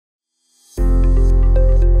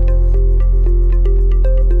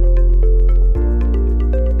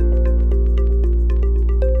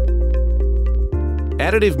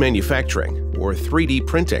Additive manufacturing, or 3D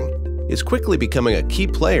printing, is quickly becoming a key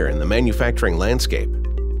player in the manufacturing landscape.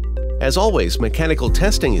 As always, mechanical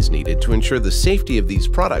testing is needed to ensure the safety of these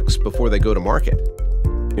products before they go to market.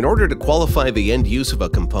 In order to qualify the end use of a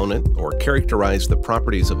component or characterize the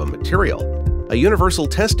properties of a material, a universal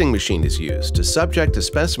testing machine is used to subject a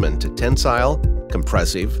specimen to tensile,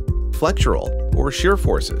 compressive, flexural, or shear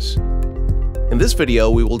forces. In this video,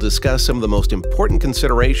 we will discuss some of the most important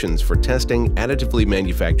considerations for testing additively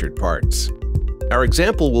manufactured parts. Our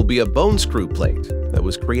example will be a bone screw plate that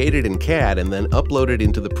was created in CAD and then uploaded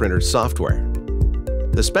into the printer's software.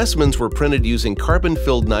 The specimens were printed using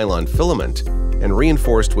carbon-filled nylon filament and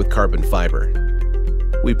reinforced with carbon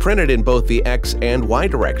fiber. We printed in both the X and Y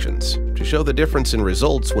directions to show the difference in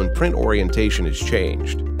results when print orientation is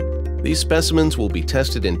changed. These specimens will be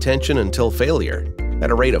tested in tension until failure at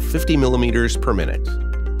a rate of 50 millimeters per minute.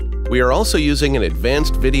 We are also using an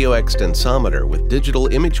advanced video extensometer with digital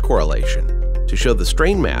image correlation to show the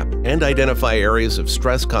strain map and identify areas of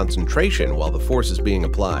stress concentration while the force is being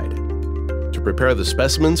applied. To prepare the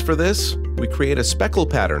specimens for this, we create a speckle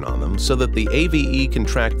pattern on them so that the AVE can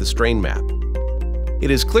track the strain map. It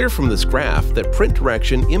is clear from this graph that print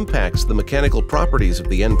direction impacts the mechanical properties of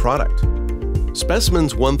the end product.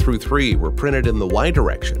 Specimens 1 through 3 were printed in the Y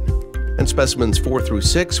direction, and specimens 4 through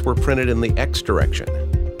 6 were printed in the X direction.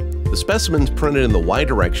 The specimens printed in the Y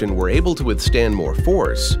direction were able to withstand more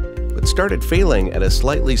force, but started failing at a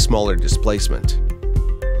slightly smaller displacement.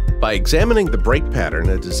 By examining the break pattern,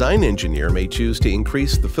 a design engineer may choose to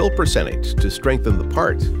increase the fill percentage to strengthen the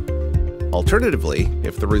part. Alternatively,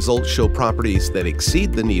 if the results show properties that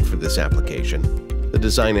exceed the need for this application, the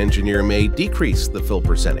design engineer may decrease the fill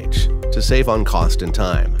percentage to save on cost and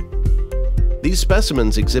time. These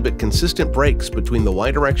specimens exhibit consistent breaks between the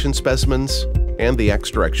Y direction specimens and the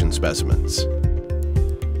X direction specimens.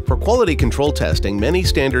 For quality control testing, many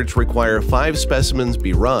standards require 5 specimens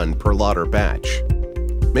be run per lot or batch.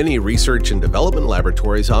 Many research and development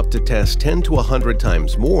laboratories opt to test 10 to 100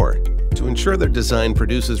 times more to ensure their design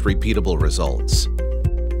produces repeatable results.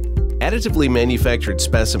 Additively manufactured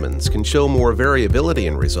specimens can show more variability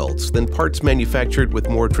in results than parts manufactured with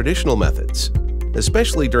more traditional methods,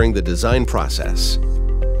 especially during the design process.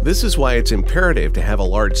 This is why it's imperative to have a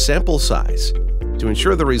large sample size to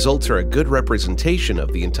ensure the results are a good representation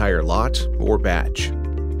of the entire lot or batch.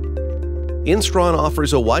 Instron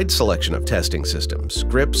offers a wide selection of testing systems,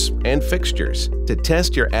 grips, and fixtures to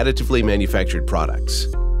test your additively manufactured products.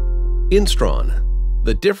 Instron,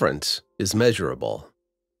 the difference is measurable.